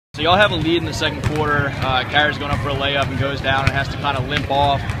So y'all have a lead in the second quarter. Kara's going up for a layup and goes down and has to kind of limp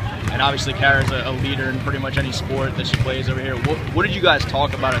off. And obviously Kara's a leader in pretty much any sport that she plays over here. What did you guys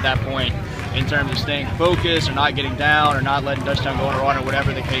talk about at that point in terms of staying focused or not getting down or not letting Dutchtown go on a run or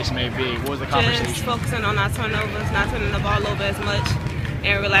whatever the case may be? What was the conversation? Just focusing on our turnovers, not turning the ball over as much,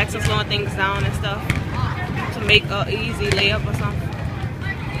 and relaxing, slowing things down and stuff to make an easy layup or something.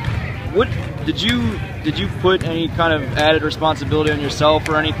 What did you put any kind of added responsibility on yourself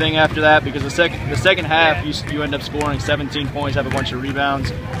or anything after that? Because the second half, you end up scoring 17 points, have a bunch of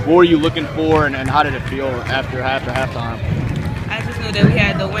rebounds. What were you looking for, and how did it feel after halftime? I just knew that we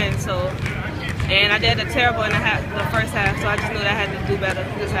had to win, and I did terrible in the first half, so I just knew that I had to do better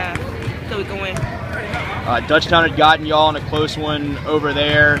this half so we can win. Dutchtown had gotten y'all in a close one over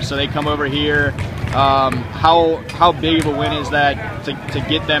there, so they come over here. How big of a win is that to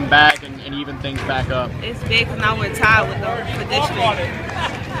get them back and even things back up? It's big because now we're tied with them for district.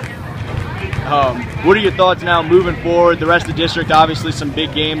 What are your thoughts now moving forward? The rest of the district, obviously some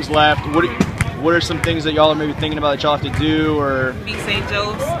big games left. What are some things that y'all are maybe thinking about that y'all have to do? Or Beat St.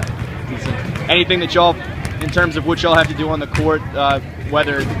 Joe's. Anything that y'all, in terms of what y'all have to do on the court,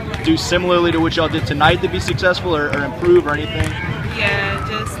 whether do similarly to what y'all did tonight to be successful or improve or anything? Yeah,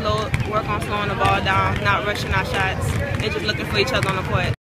 just work on slowing the ball down, not rushing our shots, and just looking for each other on the court.